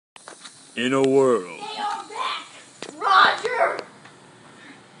in a world. They are back! Roger!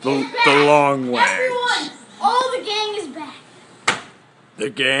 The LongWang. Everyone! All the gang is back. The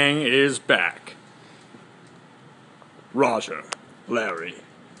gang is back. Roger, Larry,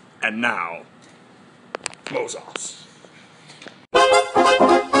 and now, Moses.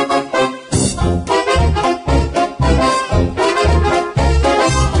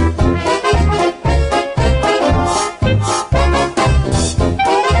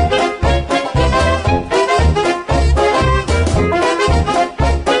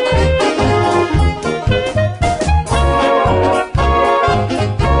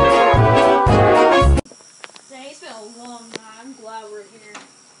 It's been a long time. I'm glad we're here.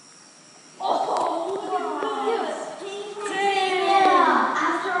 Oh, look at this. Damn. Yeah,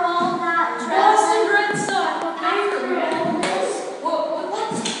 after all that Boston Red Sox.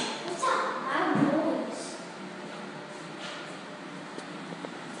 What's that? Loud noise.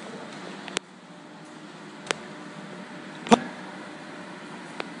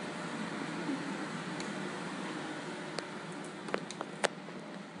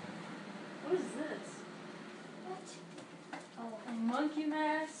 What is this? A monkey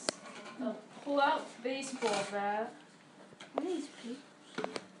mask, a pull-out baseball bat. What are these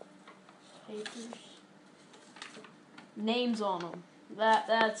Papers. Names on them.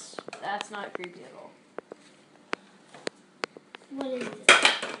 That's not creepy at all. What is it?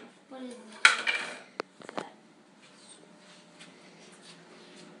 What is it? What's that?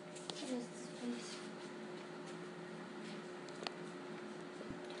 What is this place?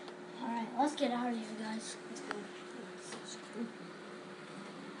 Alright, let's get out of here, guys. Let's go.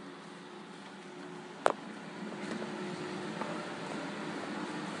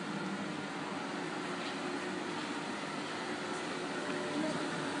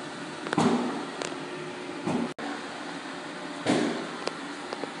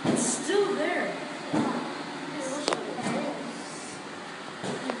 It's still there.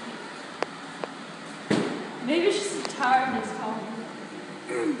 Maybe it's just a tiredness calling.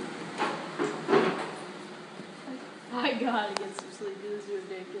 I gotta get some sleep. This is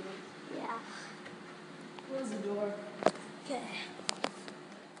ridiculous. Yeah. Close the door. Okay.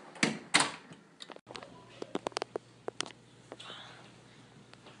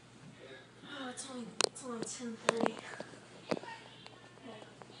 Oh, it's only 10:30.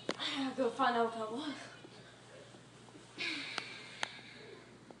 I gotta go find out what that was.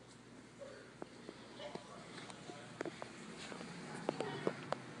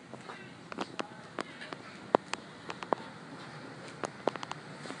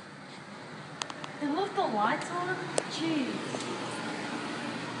 They left the lights on? Jeez.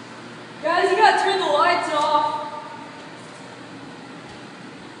 Guys, you gotta turn the lights off.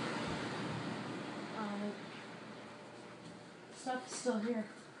 Stuff is still here.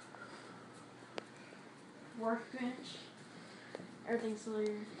 Workbench. Everything's still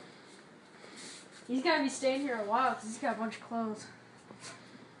here. He's gotta be staying here a while because he's got a bunch of clothes.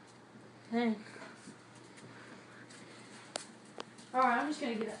 Dang. Alright, I'm just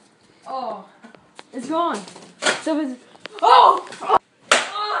gonna get it. Oh. It's gone. So it's. Oh! Oh!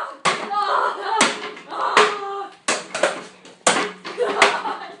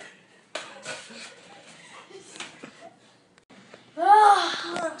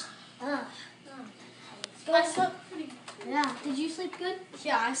 I slept pretty good. Yeah. Did you sleep good?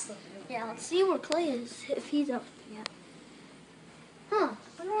 Yeah, I slept good. Yeah, let's see where Clay is, if he's up yet. Huh.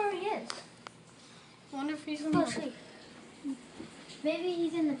 I wonder where he is. I wonder if he's in Go the. see. Maybe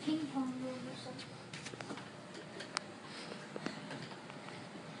he's in the ping pong room or something.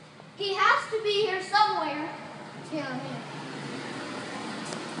 He has to be here somewhere. Yeah, here.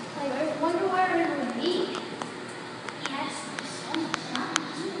 I wonder where it would be. He has to be somewhere.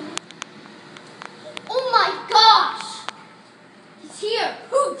 Oh my gosh! He's here.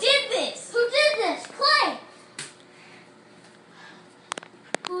 Who did this? Who did this? Clay!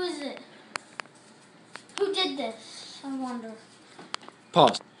 Who is it? Who did this? I wonder.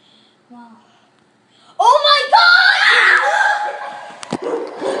 Pause. Wow. Oh my God!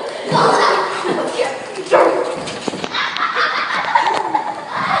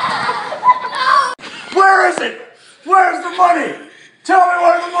 Where is it? Where's the money? Tell me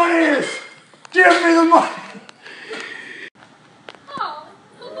where the money is. Give me the money.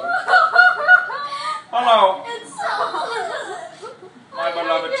 Hello, my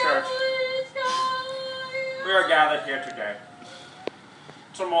beloved church. We are gathered here today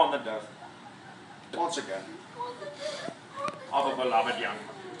to mourn the death, once again, of a beloved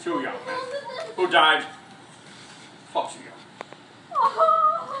two young men who died far too young.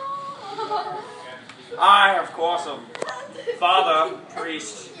 I, of course, am father,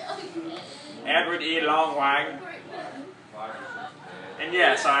 priest, Edward E. LongWang. And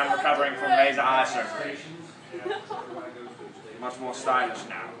yes, I am recovering from laser eye surgery. Much more stylish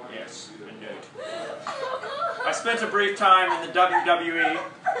now. Yes, indeed. I spent a brief time in the WWE,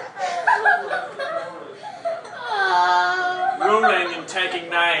 ruling and taking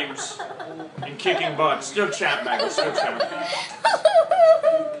names and kicking butt. Still champ, baby. Still champ.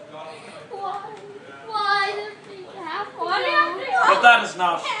 Why does he have to go? But that is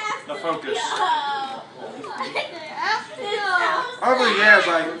not the focus. Over the years,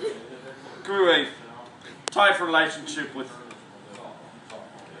 I grew a tight relationship with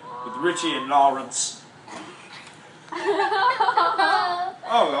Richie and Lawrence.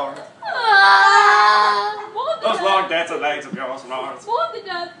 Oh, Lawrence. Those long dancing legs of yours, Lawrence.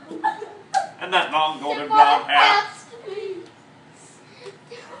 And that long golden blonde hair.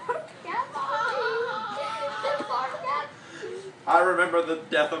 I remember the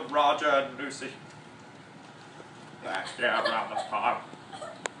death of Roger and Lucy. Last year around this time.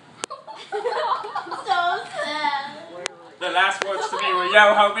 So sad. The last words to me were,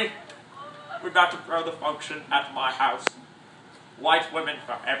 "Yo, homie, we're about to throw the function at my house. White women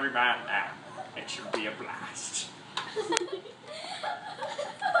for every man now. It should be a blast."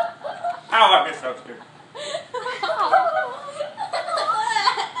 How I miss those two.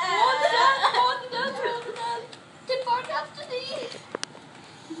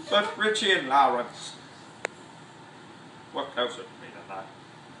 But Richie and Lawrence were closer to me than that.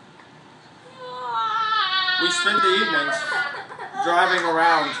 We spent the evenings driving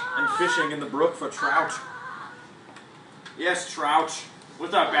around and fishing in the brook for trout. Yes, trout,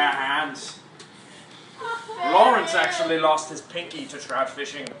 with our bare hands. Lawrence actually lost his pinky to trout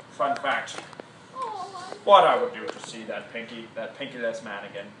fishing. Fun fact. What I would do to see that pinkyless man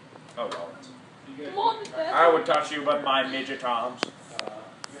again. Oh, Lawrence. I would touch you, but my midget arms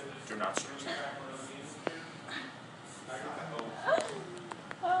do not stretch.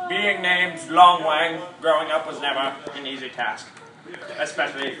 Being named LongWang growing up was never an easy task,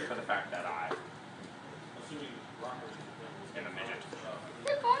 especially for the fact that I am a midget.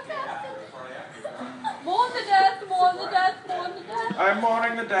 Mourn the death, mourn the death, mourn the death. I'm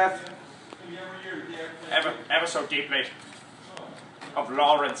mourning the death, ever so deeply, of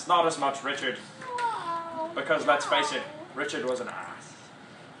Lawrence, not as much Richard, because let's face it, Richard was an ass.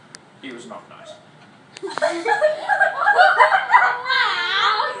 He was not nice.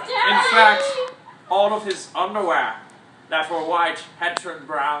 In fact, all of his underwear that were white had turned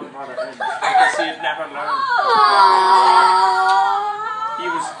brown by the end, because he had never learned. He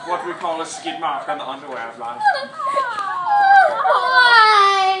was what we call a skid mark on the underwear of life.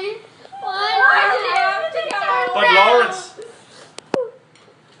 Why? Why did it have to go? But Lawrence,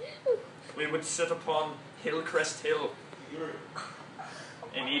 we would sit upon Hillcrest Hill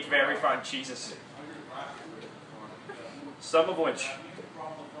and eat very fine cheeses, some of which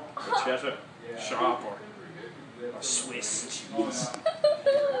were cheddar, sharp, or Swiss cheese.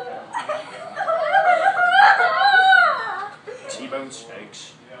 T-bone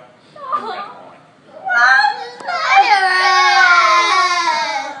steaks and red wine.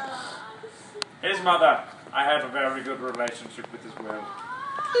 His mother, I have a very good relationship with as well.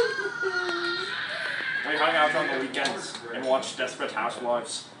 We hung out on the weekends and watched Desperate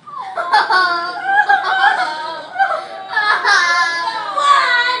Housewives.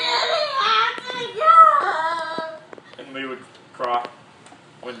 And we would cry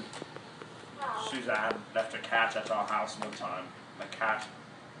when Suzanne left a cat at our house one time. The cat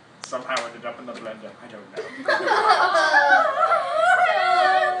somehow ended up in the blender. I don't know.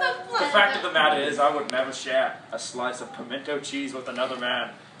 The fact of the matter is, I would never share a slice of pimento cheese with another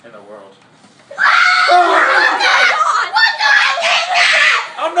man in the world.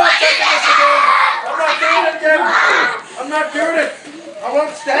 I'm not taking this again! I'm not doing it again! I'm not doing it! I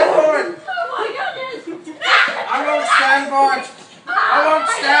won't stand for it! Oh my goodness! I won't stand for it! I won't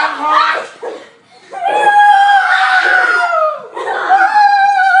stand for it!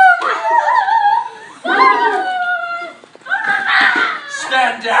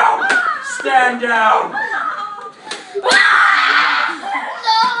 Stand down! Stand down!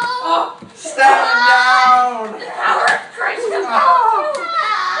 Stand down!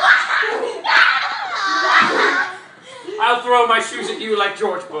 I'll throw my shoes at you like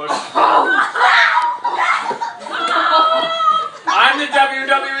George Bush. I'm the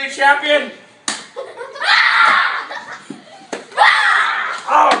WWE champion!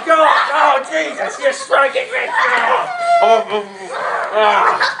 Oh God! Oh Jesus! You're striking me!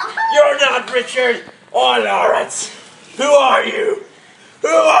 You're not Richard or Lawrence. Who are you? Who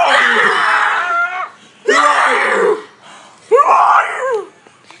are you? Who are you? Who are you?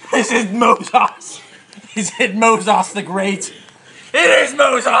 This is Moses. Is it Moses the Great? It is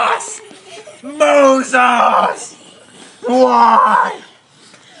Moses! Moses! Why?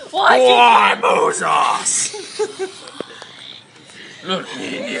 Why, Moses? Look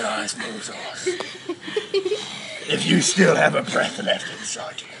me in the eyes, Moses. If you still have a breath left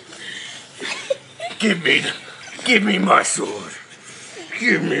inside you, give me my sword.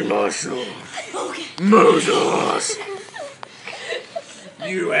 Give me my sword. Moses!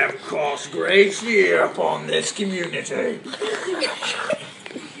 You have caused great fear upon this community.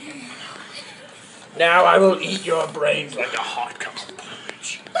 Now I will eat your brains like a hot